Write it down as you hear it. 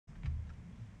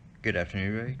Good afternoon,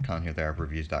 everybody. Colin here with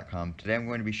AppReviews.com. Today I'm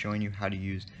going to be showing you how to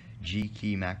use G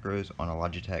key macros on a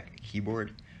Logitech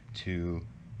keyboard to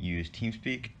use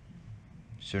Teamspeak.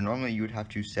 So normally you would have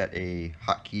to set a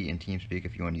hotkey in Teamspeak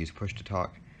if you want to use push to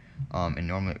talk, and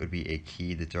normally it would be a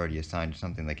key that's already assigned to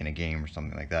something like in a game or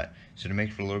something like that. So to make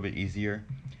it a little bit easier,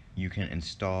 you can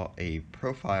install a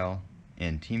profile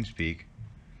in Teamspeak.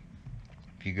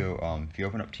 If you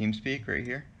open up Teamspeak right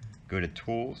here, go to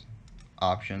Tools,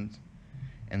 Options,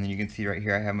 and then you can see right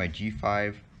here I have my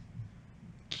G5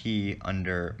 key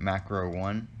under macro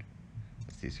 1.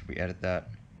 Let's see if we edit that.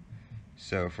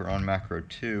 So if we're on macro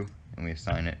 2 and we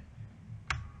assign it,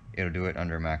 it'll do it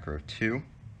under macro 2.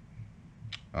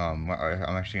 I'm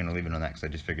actually going to leave it on that because I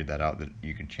just figured that out, that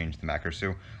you can change the macro.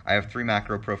 So I have 3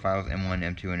 macro profiles, M1,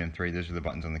 M2, and M3. Those are the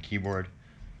buttons on the keyboard.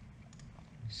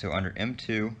 So under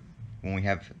M2, when we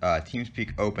have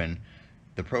Teamspeak open,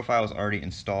 the profile is already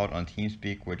installed on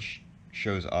Teamspeak, which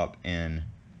shows up in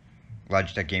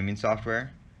Logitech gaming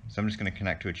software. So I'm just going to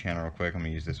connect to a channel real quick. I'm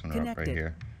going to use this one right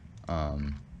here.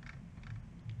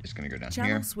 Just going to go down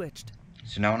Channel here. Switched.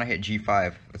 So now when I hit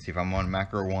G5, let's see if I'm on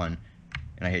macro 1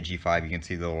 and I hit G5, you can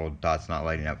see the little dots not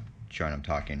lighting up showing I'm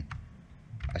talking.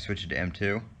 I switch it to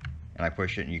M2 and I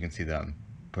push it, and you can see that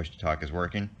push to talk is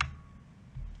working.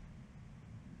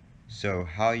 So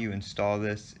how you install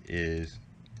this is,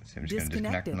 I'm just going to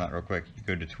disconnect from that real quick. You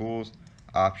go to Tools,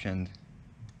 Options,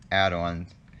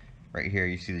 Add-ons. Right here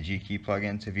you see the G key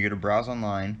plugin. So if you go to Browse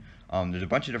Online, there's a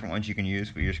bunch of different ones you can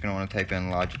use, but you're just going to want to type in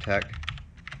Logitech,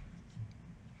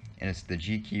 and it's the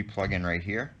G key plugin right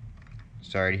here.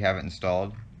 So I already have it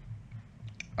installed.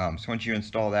 So once you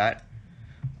install that,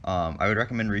 I would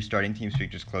recommend restarting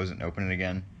Teamspeak. Just close it and open it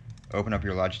again. Open up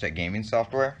your Logitech gaming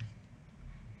software,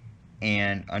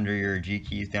 and under your G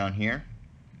keys down here,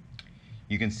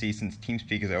 you can see since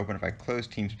Teamspeak is open, if I close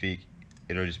Teamspeak,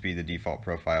 it'll just be the default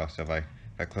profile. So if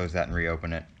I close that and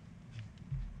reopen it,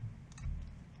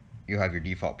 you'll have your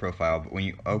default profile. But when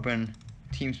you open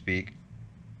Teamspeak,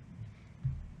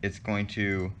 it's going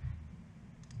to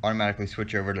automatically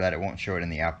switch over to that. It won't show it in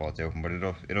the app while it's open, but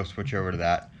it'll switch over to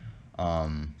that. I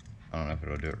don't know if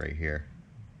it'll do it right here.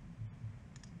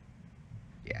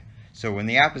 Yeah. So when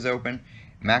the app is open,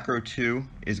 macro 2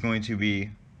 is going to be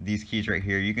these keys right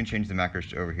here. You can change the macros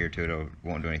to over here too. It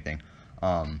won't do anything.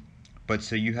 But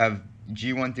so you have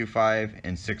G1 through 5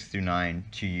 and 6 through 9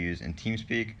 to use in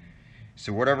Teamspeak.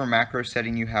 So whatever macro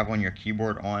setting you have on your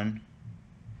keyboard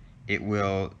it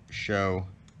will show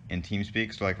in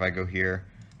Teamspeak. So like if I go here,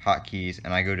 hotkeys,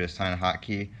 and I go to assign a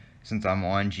hotkey, since I'm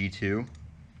on G2,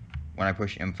 when I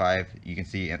push M5, you can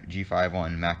see G5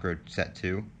 on macro set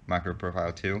 2, macro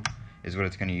profile 2 is what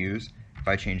it's going to use. If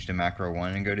I change to macro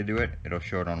 1 and go to do it, it'll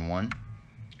show it on 1.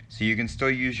 So you can still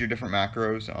use your different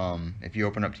macros. If you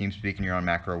open up Teamspeak and you're on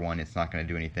macro 1, it's not going to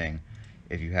do anything.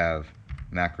 If you have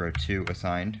macro 2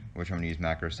 assigned, which I'm going to use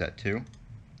macro set 2.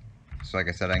 So like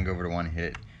I said, I can go over to 1 and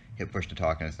hit push to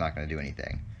talk, and it's not going to do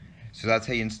anything. So that's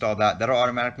how you install that. That'll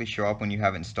automatically show up when you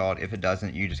have it installed. If it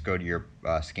doesn't, you just go to your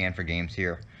scan for games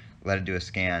here, let it do a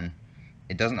scan.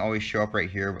 It doesn't always show up right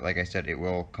here, but like I said, it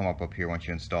will come up here once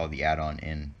you install the add-on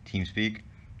in Teamspeak.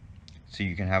 So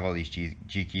you can have all these G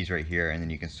keys right here, and then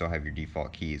you can still have your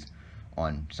default keys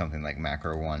on something like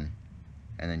macro 1,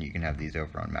 and then you can have these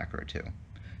over on macro 2.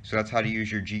 So that's how to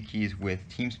use your G keys with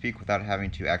Teamspeak without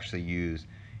having to actually use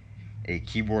a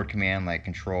keyboard command like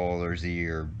Control or Z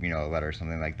or a letter or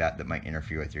something like that might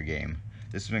interfere with your game.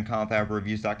 This has been Colin with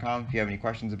AppReviews.com. If you have any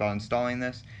questions about installing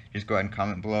this, just go ahead and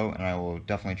comment below, and I will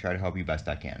definitely try to help you best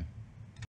I can.